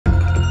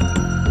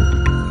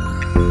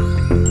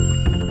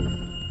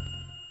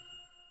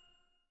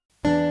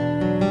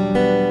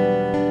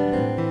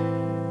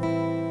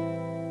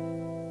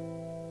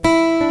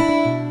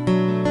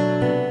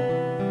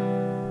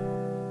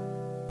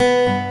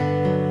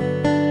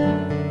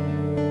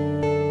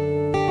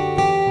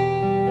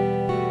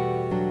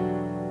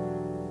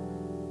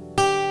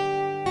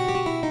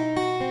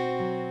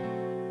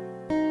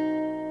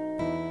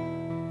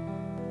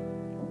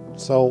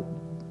So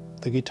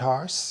the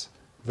guitars,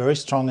 very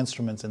strong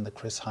instruments in the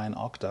Hein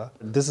OCTA.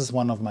 This is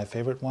one of my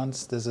favorite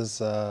ones. This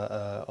is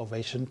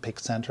Ovation pick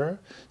center.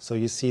 So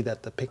you see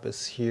that the pick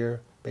is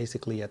here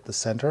basically at the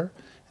center,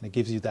 and it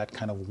gives you that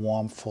kind of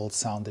warm, full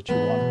sound that you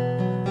want.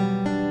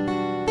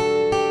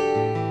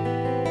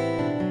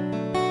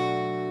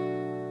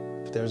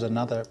 There's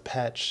another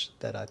patch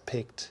that I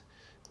picked,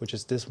 which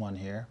is this one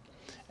here.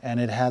 And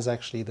it has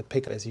actually the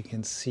pick, as you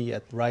can see,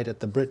 right at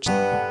the bridge.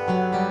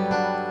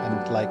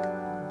 And like,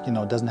 you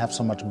know, it doesn't have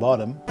so much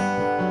bottom,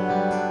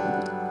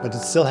 but it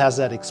still has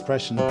that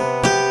expression.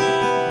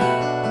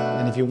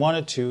 And if you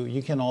wanted to,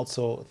 you can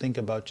also think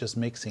about just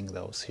mixing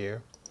those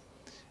here,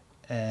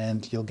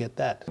 and you'll get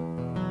that.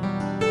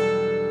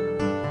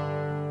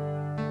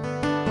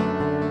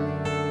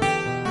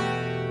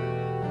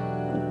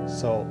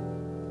 So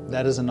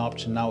that is an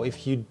option. Now,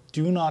 if you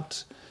do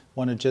not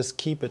want to just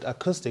keep it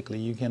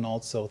acoustically, you can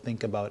also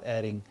think about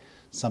adding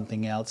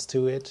something else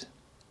to it.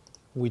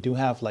 We do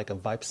have like a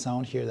vibe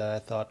sound here that I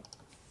thought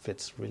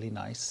fits really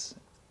nice,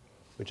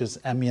 which is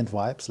ambient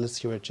vibes. Let's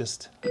hear it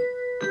just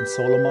in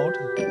solo mode.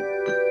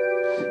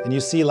 And you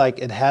see like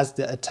it has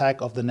the attack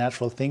of the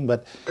natural thing,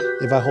 but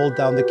if I hold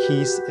down the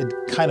keys, it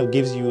kind of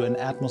gives you an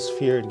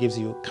atmosphere. It gives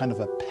you kind of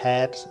a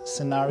pad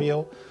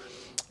scenario.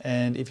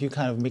 And if you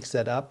kind of mix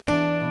that up,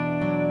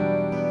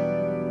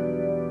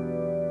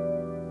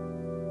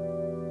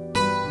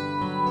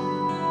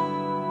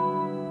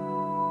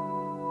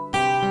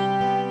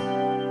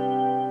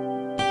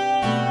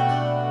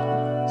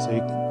 so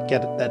you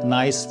get that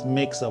nice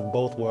mix of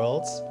both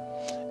worlds.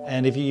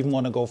 And if you even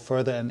want to go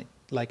further and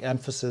like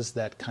emphasis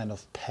that kind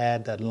of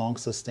pad, that long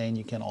sustain,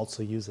 you can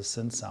also use a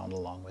synth sound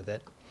along with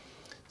it.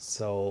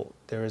 So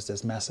there is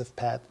this massive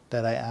pad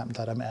that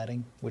I'm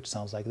adding, which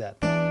sounds like that.